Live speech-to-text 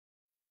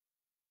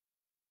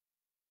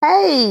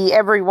Hey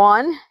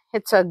everyone,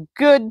 it's a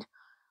good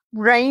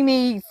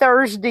rainy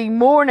Thursday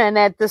morning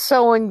at the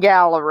sewing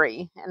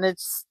gallery, and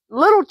it's a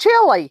little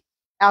chilly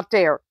out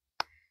there.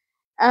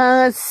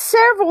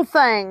 Several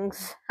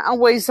things,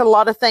 always a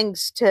lot of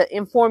things to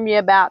inform you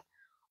about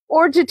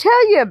or to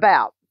tell you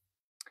about.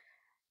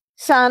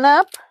 Sign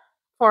up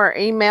for our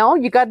email.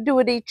 You got to do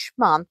it each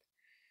month.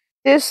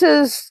 Gives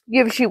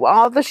you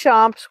all the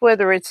shops,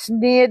 whether it's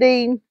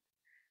knitting,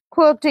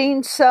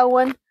 quilting,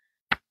 sewing.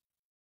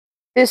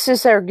 This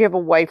is our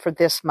giveaway for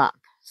this month.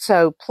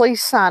 So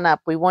please sign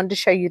up. We wanted to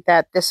show you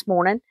that this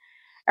morning.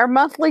 Our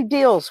monthly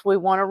deals, we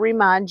want to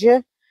remind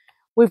you,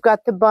 we've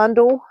got the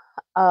bundle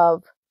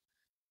of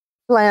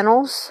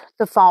flannels,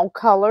 the fall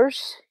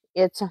colors.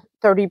 It's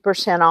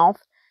 30% off,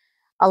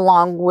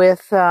 along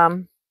with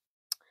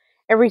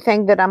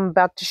everything that I'm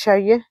about to show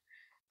you.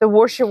 The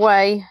wash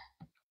away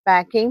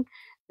backing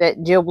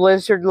that Jill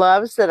Blizzard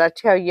loves, that I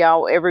tell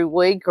y'all every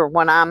week, or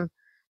when I'm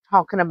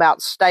talking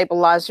about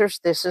stabilizers,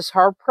 this is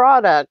her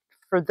product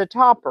for the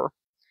topper.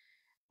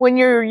 When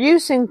you're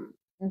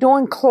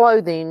doing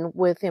clothing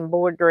with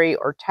embroidery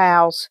or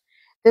towels,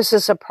 this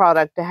is a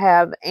product to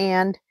have,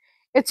 and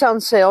it's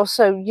on sale,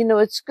 so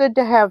it's good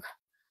to have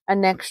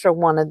an extra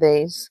one of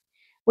these.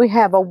 We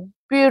have a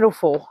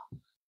beautiful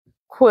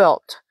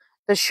quilt,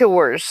 the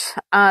Shores.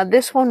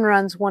 This one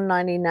runs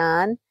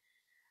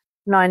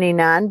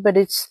 $199.99, but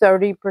it's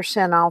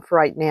 30% off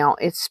right now.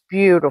 It's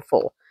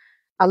beautiful.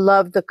 I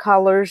love the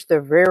colors. They're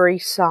very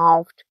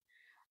soft.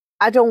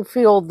 I don't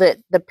feel that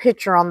the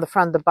picture on the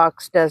front of the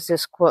box does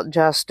this quilt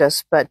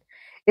justice, but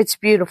it's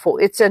beautiful.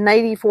 It's an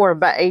 84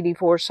 by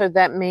 84, so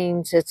that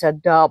means it's a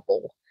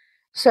double.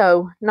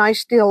 So,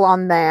 nice deal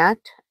on that.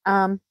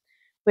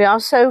 We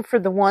also, for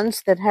the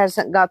ones that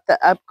hasn't got the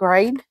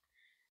upgrade,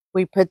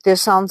 we put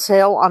this on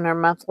sale on our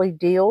monthly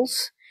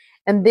deals.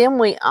 And then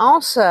we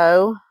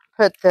also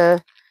put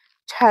the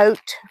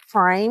tote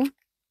frame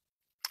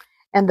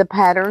and the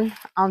pattern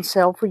on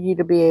sale for you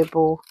to be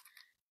able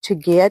to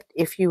get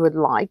if you would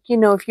like.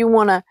 If you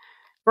want to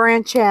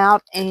branch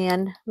out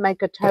and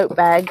make a tote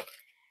bag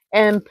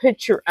and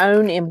put your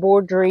own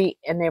embroidery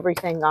and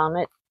everything on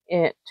it,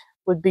 it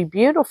would be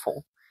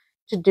beautiful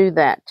to do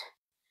that.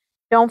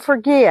 Don't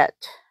forget,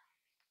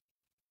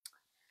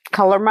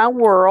 Color My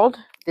World.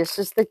 This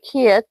is the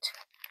kit.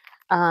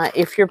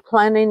 If you're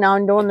planning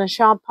on doing the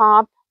shop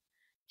hop,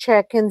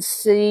 check and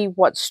see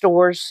what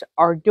stores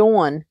are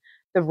doing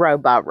the row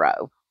by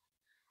row.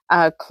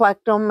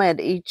 Collect them at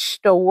each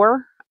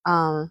store.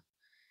 And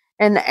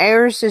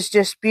ours is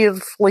just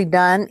beautifully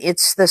done.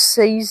 It's the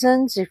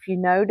seasons, if you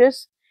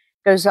notice.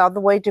 Goes all the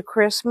way to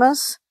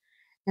Christmas.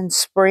 And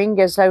spring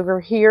is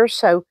over here.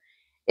 So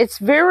it's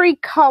very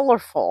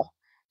colorful.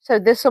 So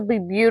this will be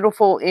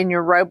beautiful in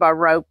your row by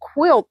row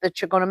quilt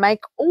that you're going to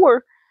make.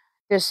 Or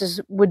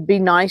would be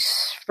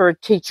nice for a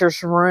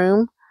teacher's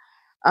room.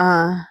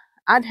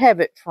 I'd have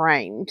it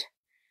framed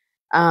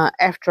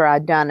after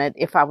I'd done it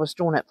if I was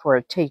doing it for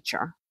a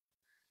teacher.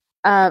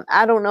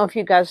 I don't know if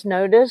you guys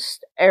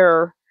noticed,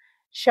 our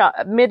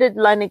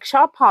Mid-Atlantic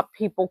Shop Hop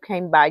people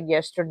came by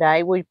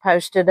yesterday. We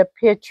posted a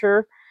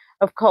picture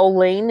of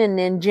Colleen, and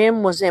then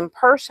Jim was in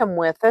person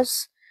with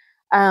us.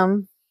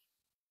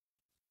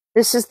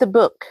 This is the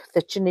book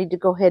that you need to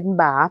go ahead and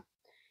buy.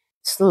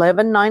 It's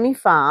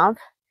 $11.95.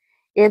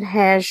 It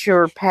has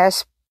your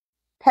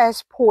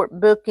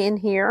passport book in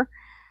here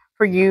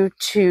for you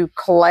to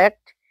collect.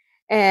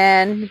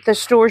 And the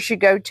stores you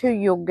go to,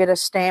 you'll get a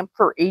stamp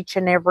for each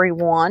and every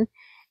one.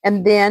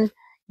 And then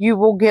you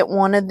will get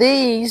one of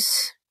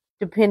these,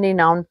 depending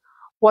on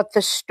what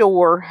the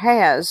store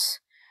has.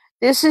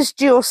 This is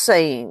Jill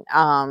saying,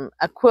 a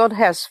quilt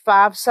has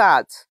 5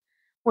 sides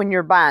when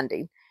you're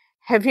binding.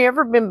 Have you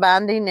ever been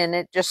binding and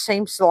it just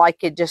seems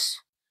like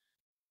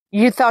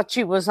you thought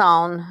you was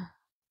on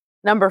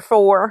number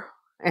 4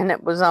 and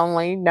it was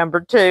only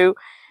number 2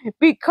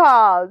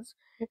 because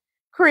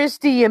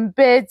Christy and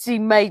Betsy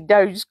made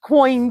those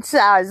queen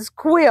size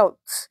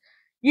quilts,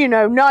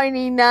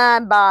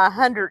 99 by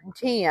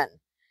 110.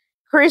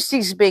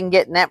 Christy's been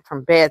getting that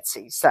from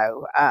Betsy.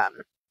 So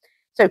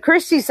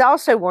Christy's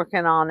also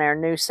working on our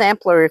new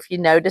sampler, if you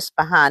notice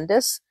behind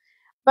us.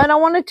 But I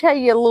want to tell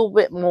you a little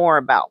bit more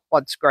about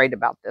what's great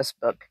about this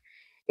book.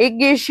 It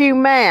gives you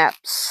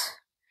maps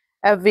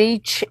of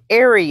each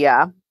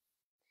area.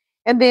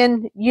 And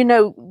then,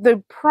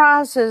 the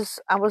prizes,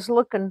 I was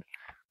looking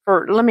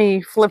for, let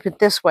me flip it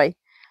this way.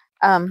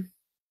 The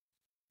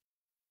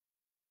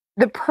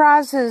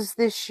prizes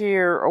this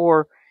year,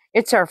 or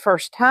it's our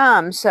first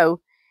time,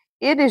 so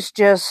it is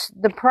just,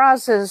 the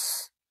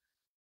prizes,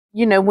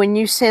 when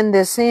you send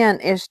this in,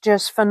 is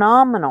just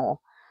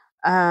phenomenal.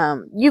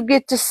 You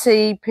get to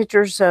see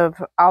pictures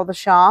of all the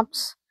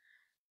shops.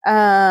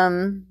 I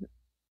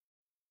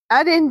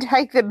didn't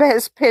take the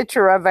best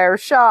picture of our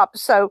shop,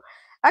 so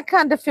I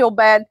kind of feel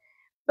bad.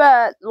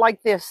 But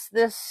like this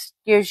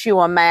gives you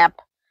a map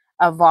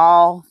of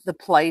all the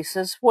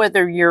places,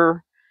 whether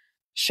you're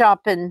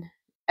shopping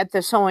at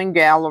the sewing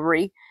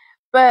gallery.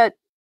 But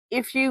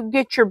if you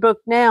get your book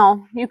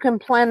now, you can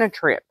plan a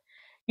trip.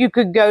 You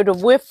could go to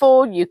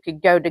Wiffle, you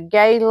could go to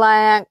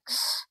Galax,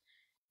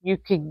 you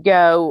could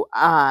go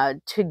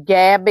to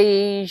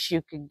Gabby's,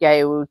 you could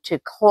go to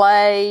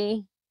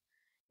Clay.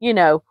 You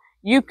know,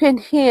 you can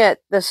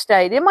hit the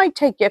state. It might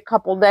take you a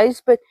couple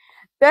days, but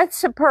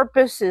that's the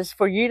purpose, is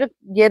for you to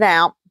get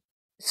out,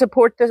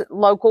 support the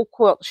local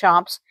quilt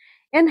shops,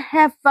 and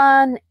have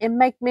fun and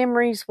make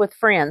memories with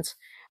friends.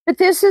 But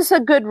this is a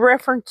good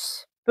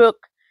reference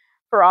book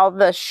for all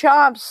the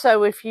shops,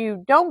 so if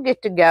you don't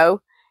get to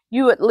go,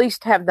 you at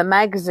least have the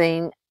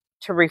magazine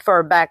to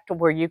refer back to,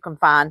 where you can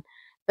find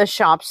the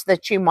shops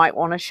that you might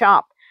want to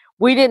shop.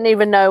 We didn't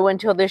even know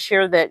until this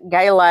year that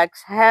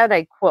Galax had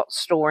a quilt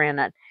store in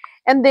it.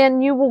 And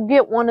then you will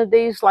get one of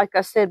these, like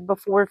I said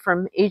before,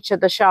 from each of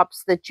the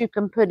shops that you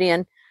can put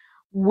in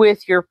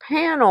with your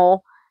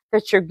panel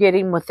that you're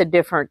getting with the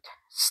different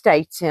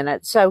states in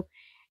it. So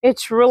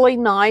it's really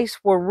nice.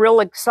 We're real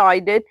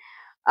excited.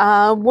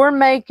 We're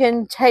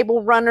making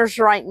table runners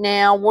right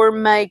now. We're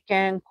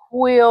making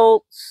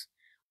quilts.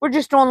 We're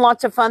just doing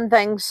lots of fun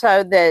things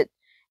so that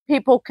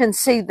people can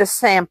see the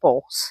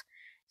samples.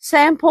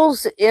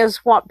 Samples is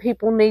what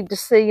people need to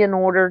see in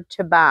order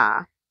to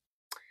buy.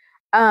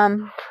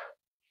 Our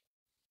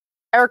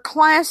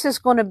class is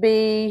going to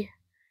be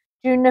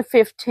June the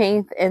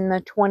 15th and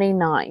the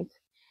 29th.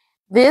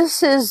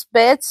 This is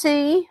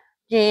Betsy,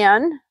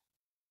 Jen,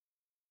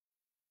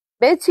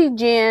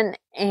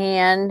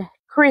 and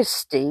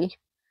Christy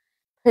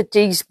put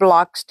these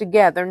blocks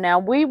together. Now,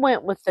 we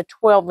went with the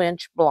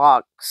 12-inch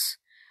blocks.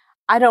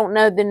 I don't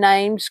know the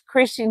names.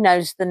 Christy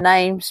knows the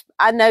names.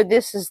 I know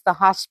this is the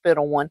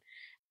hospital one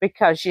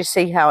because you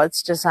see how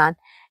it's designed.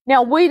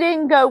 Now, we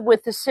didn't go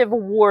with the Civil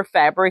War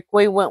fabric.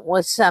 We went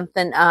with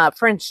something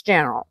French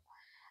General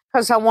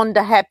because I wanted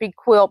a happy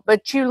quilt.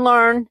 But you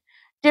learn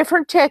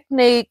different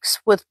techniques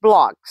with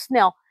blocks.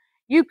 Now,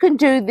 you can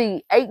do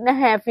the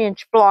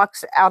 8.5-inch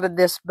blocks out of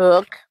this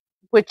book,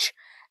 which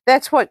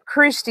that's what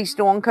Christy's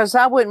doing, because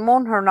I wouldn't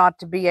want her not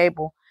to be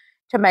able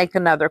to make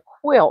another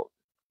quilt.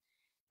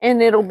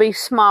 And it'll be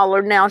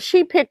smaller. Now,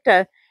 she picked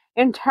a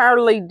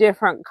entirely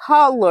different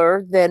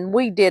color than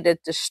we did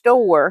at the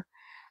store.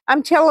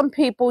 I'm telling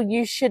people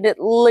you should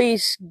at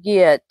least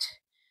get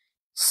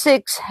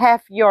 6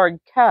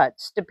 half-yard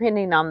cuts,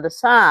 depending on the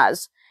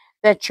size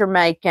that you're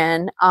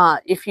making,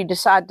 if you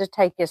decide to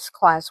take this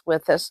class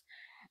with us.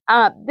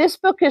 This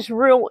book is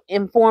real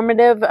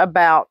informative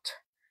about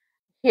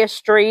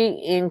history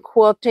in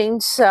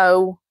quilting,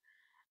 so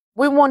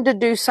we wanted to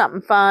do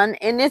something fun,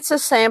 and it's a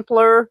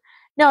sampler.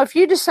 Now, if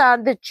you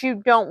decide that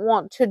you don't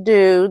want to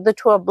do the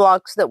 12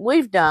 blocks that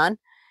we've done,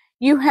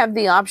 you have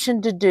the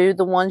option to do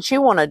the ones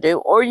you want to do,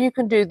 or you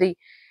can do the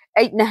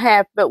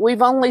 8.5, but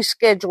we've only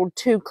scheduled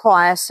 2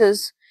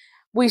 classes.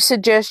 We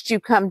suggest you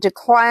come to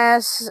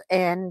class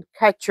and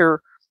cut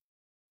your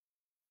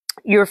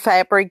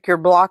fabric, your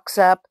blocks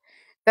up.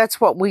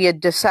 That's what we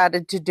had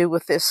decided to do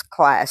with this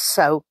class.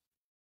 So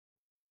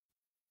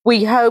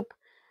we hope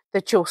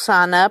that you'll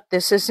sign up.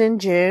 This is in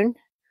June.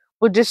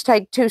 We'll just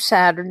take 2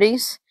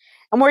 Saturdays.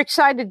 And we're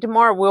excited.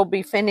 Tomorrow we'll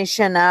be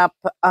finishing up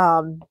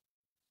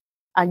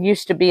I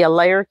used to be a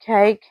layer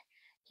cake.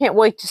 Can't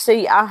wait to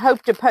see. I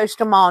hope to post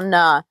them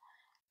on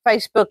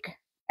Facebook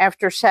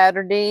after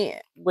Saturday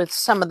with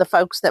some of the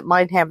folks that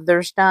might have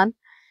theirs done.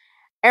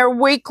 Our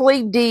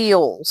weekly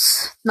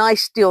deals.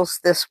 Nice deals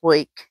this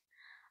week.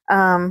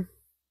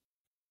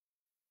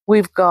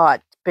 We've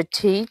got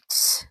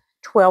petites,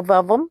 12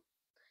 of them.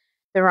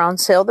 They're on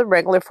sale. The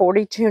regular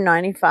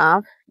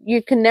 $42.95.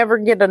 You can never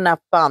get enough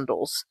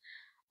bundles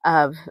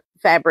of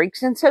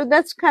fabrics, and so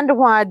that's kind of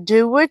why I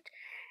do it.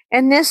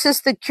 And this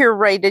is the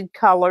curated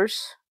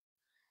colors.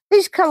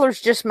 These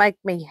colors just make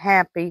me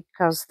happy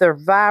because they're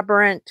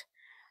vibrant,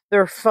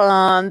 they're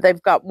fun,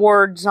 they've got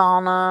words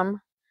on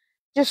them,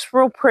 just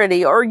real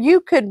pretty. Or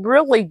you could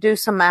really do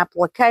some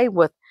applique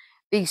with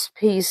these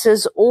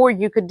pieces, or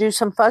you could do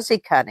some fuzzy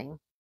cutting.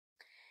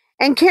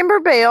 And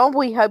Kimberbell,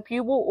 we hope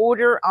you will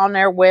order on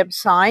our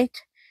website.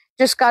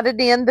 Just got it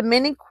in, the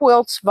Mini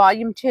Quilts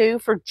Volume 2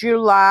 for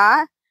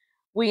July.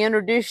 We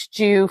introduced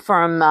you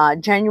from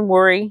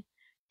January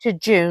to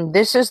June.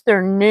 This is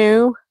their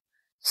new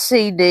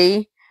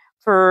CD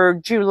for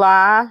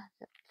July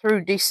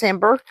through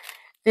December.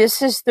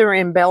 This is their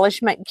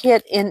embellishment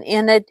kit, and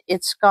in it,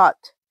 it's got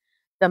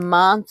the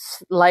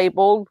months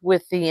labeled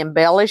with the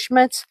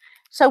embellishments.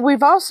 So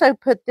we've also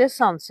put this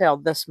on sale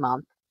this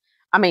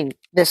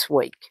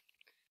week.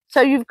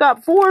 So you've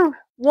got 4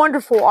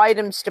 wonderful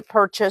items to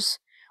purchase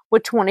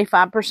with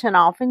 25%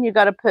 off, and you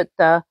got to put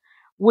the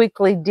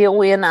weekly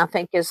deal in, I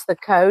think is the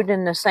code,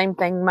 and the same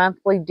thing,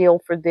 monthly deal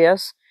for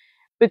this,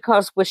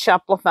 because with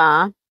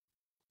Shopify,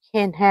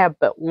 can't have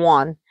but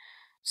one.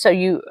 So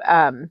you,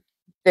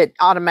 that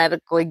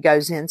automatically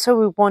goes in. So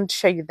we wanted to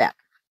show you that.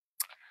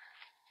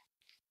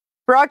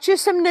 Brought you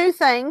some new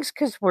things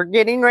because we're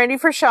getting ready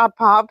for Shop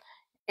Hop.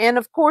 And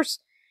of course,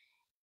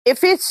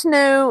 if it's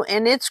new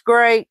and it's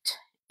great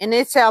and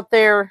it's out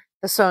there,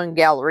 the Sewing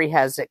Gallery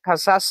has it,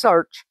 because I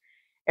search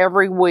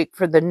every week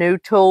for the new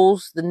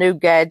tools, the new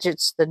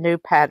gadgets, the new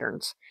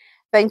patterns.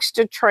 thanks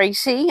to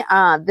Tracy.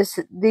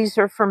 These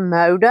are from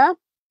Moda.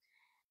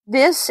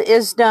 This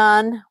is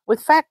done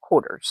with fat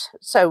quarters.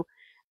 So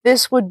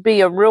this would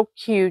be a real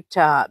cute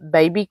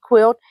baby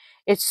quilt.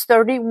 It's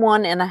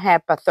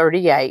 31.5 by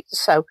 38.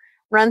 So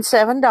run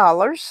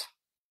 $7.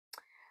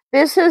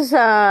 This is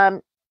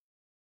a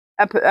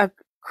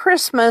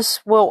Christmas,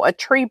 well, a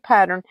tree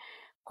pattern.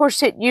 Of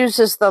course, it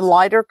uses the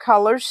lighter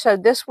colors. So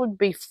this would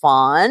be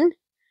fun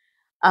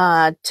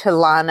to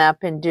line up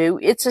and do.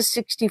 It's a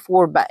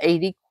 64 by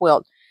 80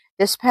 quilt.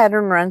 This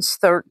pattern runs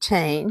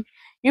 13.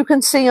 You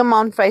can see them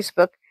on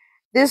Facebook.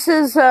 This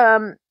is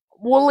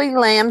woolly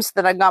lambs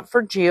that I got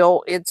for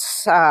Jill.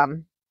 It's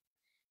done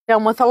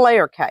with a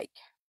layer cake.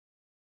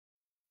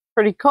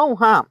 Pretty cool,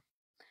 huh?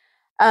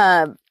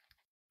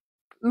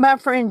 My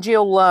friend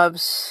Jill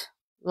loves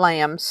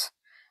lambs.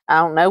 I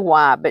don't know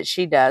why, but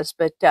she does.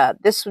 But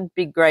this would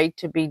be great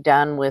to be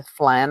done with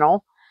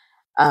flannel.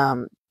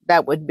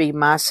 That would be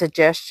my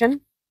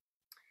suggestion.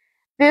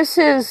 This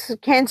is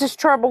Kansas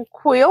Trouble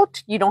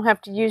Quilt. You don't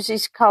have to use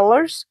these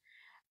colors,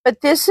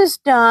 but this is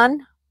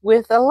done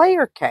with a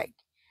layer cake.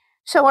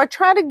 So I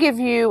try to give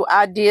you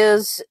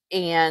ideas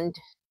and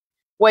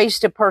ways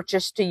to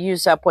purchase to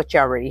use up what you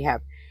already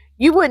have.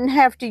 You wouldn't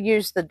have to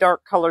use the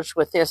dark colors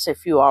with this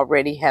if you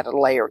already had a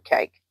layer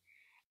cake.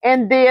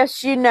 And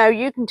this, you know,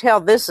 you can tell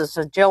this is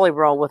a jelly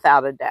roll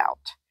without a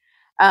doubt.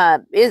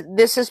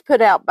 This is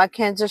put out by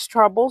Kansas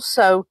Trouble,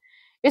 so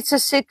it's a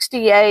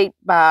 68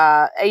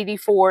 by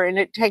 84, and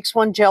it takes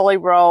one jelly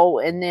roll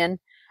and then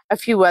a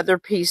few other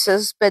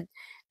pieces. But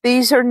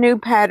these are new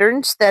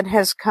patterns that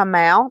has come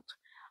out.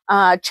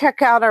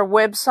 Check out our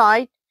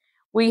website.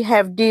 We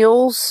have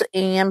deals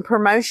and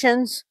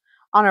promotions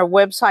on our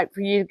website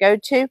for you to go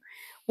to.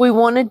 We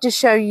wanted to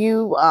show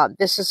you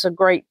this is a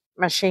great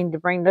machine to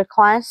bring to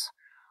class.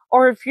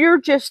 Or if you're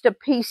just a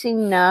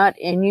piecing nut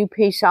and you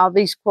piece all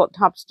these quilt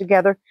tops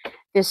together,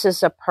 this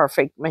is a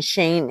perfect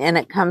machine. And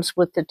it comes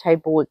with the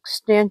table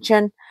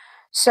extension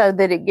so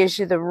that it gives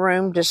you the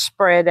room to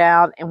spread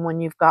out. And when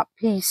you've got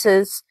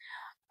pieces,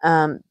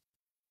 the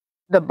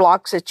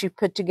blocks that you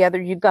put together,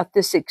 you've got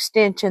this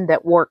extension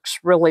that works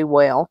really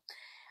well.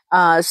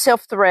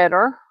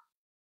 Self-threader,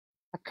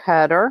 a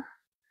cutter.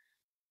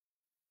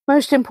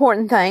 Most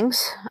important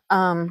things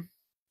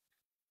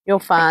you'll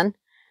find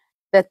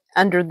that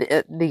under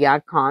the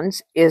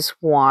icons is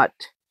what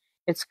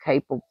it's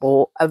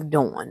capable of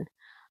doing.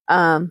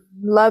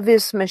 Love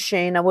this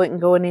machine. I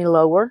wouldn't go any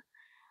lower.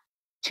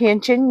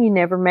 Tension, you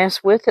never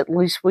mess with. At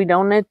least we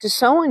don't at the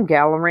sewing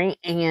gallery.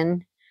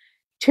 And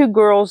 2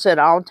 girls at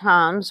all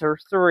times, or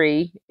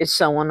 3, is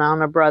sewing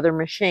on a brother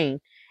machine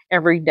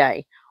every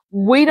day.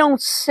 We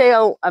don't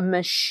sell a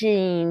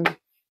machine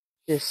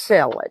to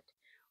sell it.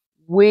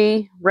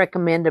 We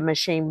recommend a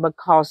machine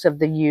because of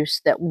the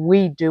use that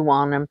we do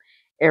on them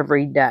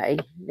every day.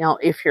 Now,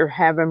 if you're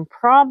having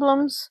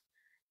problems,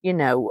 you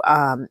know,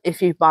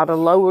 if you bought a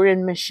lower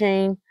end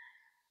machine,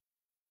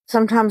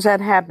 sometimes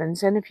that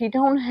happens. And if you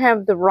don't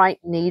have the right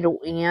needle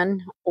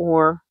in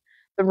or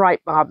the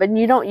right bobbin,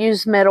 you don't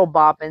use metal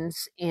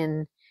bobbins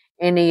in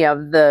any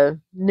of the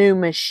new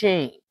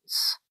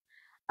machines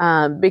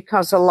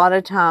because a lot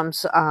of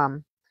times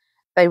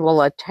they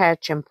will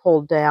attach and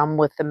pull down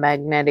with the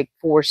magnetic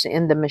force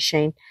in the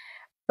machine.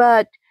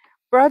 But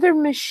brother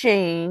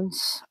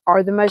machines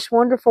are the most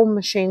wonderful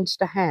machines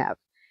to have.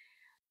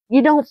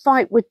 You don't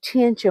fight with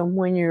tension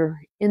when you're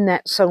in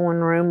that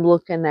sewing room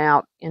looking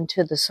out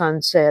into the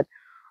sunset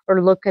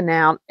or looking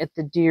out at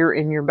the deer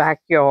in your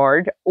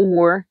backyard.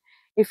 Or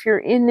if you're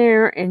in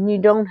there and you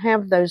don't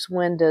have those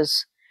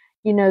windows,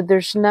 you know,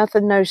 there's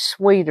nothing no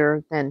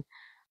sweeter than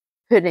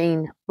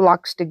putting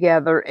blocks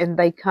together and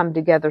they come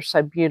together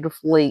so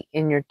beautifully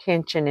and your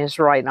tension is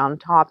right on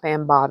top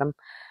and bottom.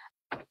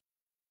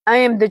 I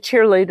am the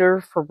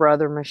cheerleader for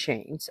brother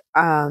machines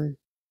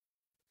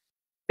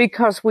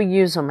because we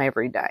use them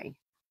every day.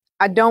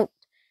 I don't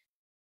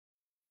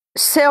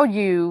sell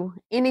you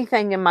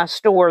anything in my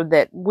store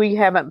that we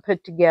haven't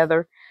put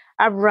together.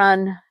 I've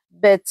run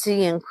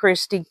Betsy and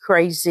Christy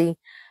crazy.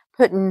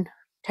 Putting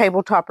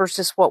table toppers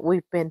is what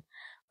we've been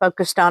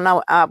focused on.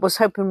 I was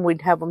hoping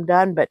we'd have them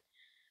done, but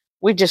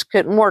we just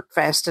couldn't work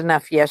fast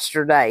enough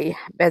yesterday,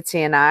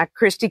 Betsy and I.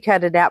 Christy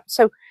cut it out.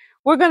 So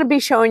we're going to be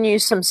showing you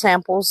some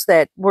samples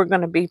that we're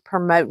going to be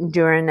promoting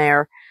during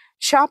our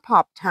shop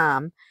hop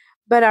time.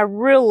 But I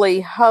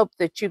really hope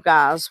that you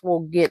guys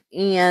will get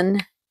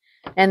in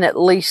and at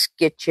least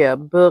get you a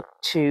book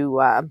to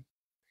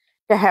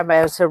have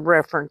as a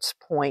reference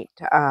point.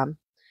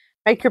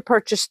 Make your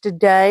purchase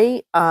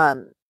today.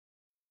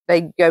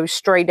 They go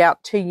straight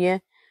out to you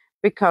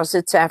because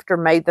it's after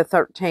May the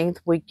 13th.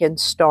 We can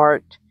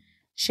start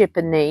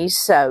shipping these.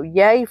 So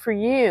yay for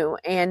you.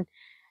 And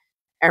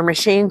our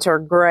machines are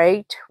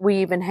great. We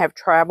even have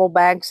travel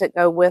bags that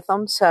go with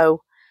them.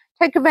 So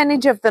take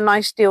advantage of the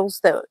nice deals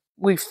that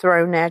we've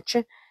thrown at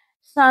you.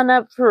 Sign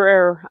up for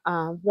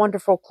our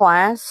wonderful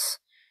class.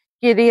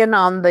 Get in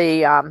on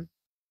the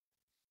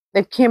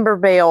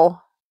Kimberbell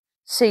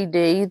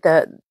CD,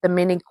 the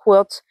mini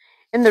quilts.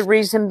 And the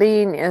reason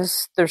being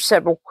is there's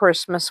several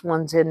Christmas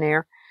ones in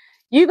there.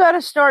 You got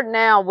to start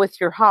now with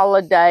your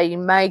holiday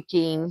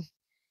making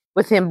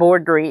with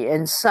embroidery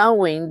and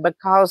sewing,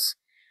 because,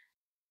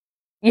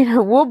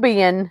 we'll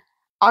be in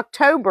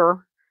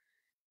October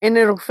and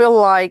it'll feel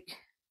like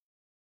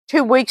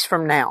 2 weeks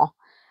from now.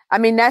 I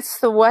mean, that's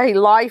the way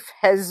life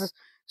has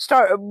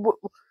started.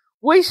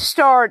 We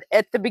start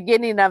at the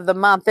beginning of the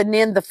month, and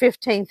then the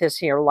 15th is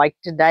here, like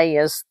today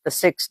is the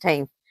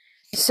 16th.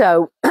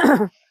 So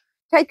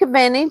take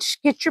advantage,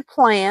 get your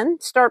plan,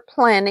 start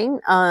planning.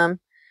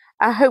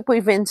 I hope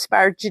we've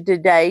inspired you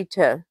today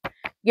to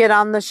get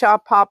on the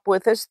Shop Hop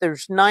with us.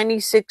 There's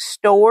 96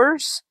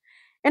 stores.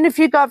 And if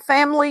you got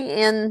family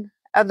in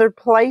other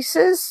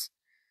places,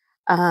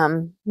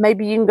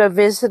 maybe you can go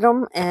visit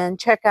them and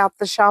check out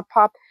the Shop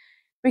Hop,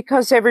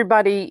 because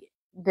everybody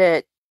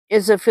that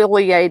is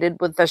affiliated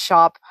with the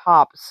Shop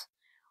Hops,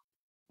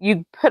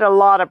 you put a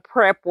lot of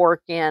prep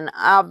work in.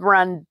 I've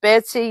run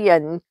Betsy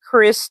and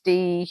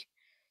Christy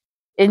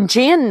and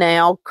Jen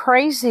now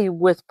crazy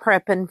with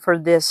prepping for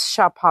this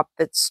Shop Hop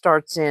that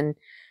starts in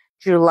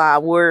July.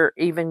 We're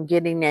even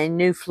getting a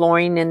new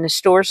flooring in the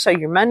store, so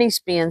your money's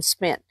being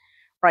spent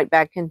right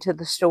back into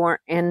the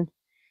store. And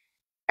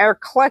our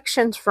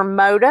collections from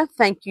Moda,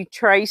 thank you,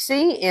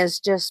 Tracy, has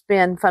just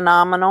been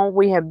phenomenal.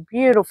 We have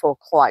beautiful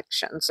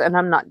collections, and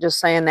I'm not just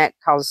saying that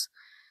because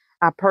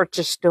I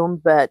purchased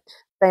them, but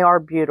they are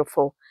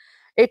beautiful.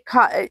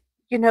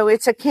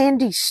 It's a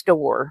candy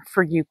store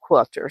for you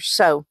quilters.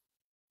 So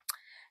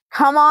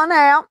come on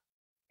out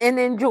and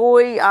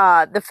enjoy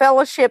the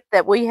fellowship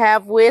that we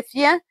have with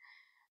you.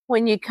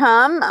 When you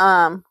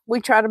come, we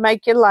try to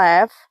make you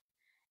laugh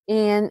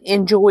and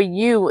enjoy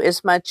you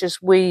as much as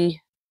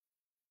we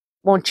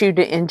want you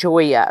to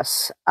enjoy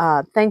us.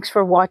 Thanks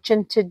for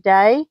watching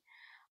today.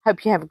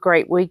 Hope you have a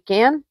great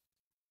weekend.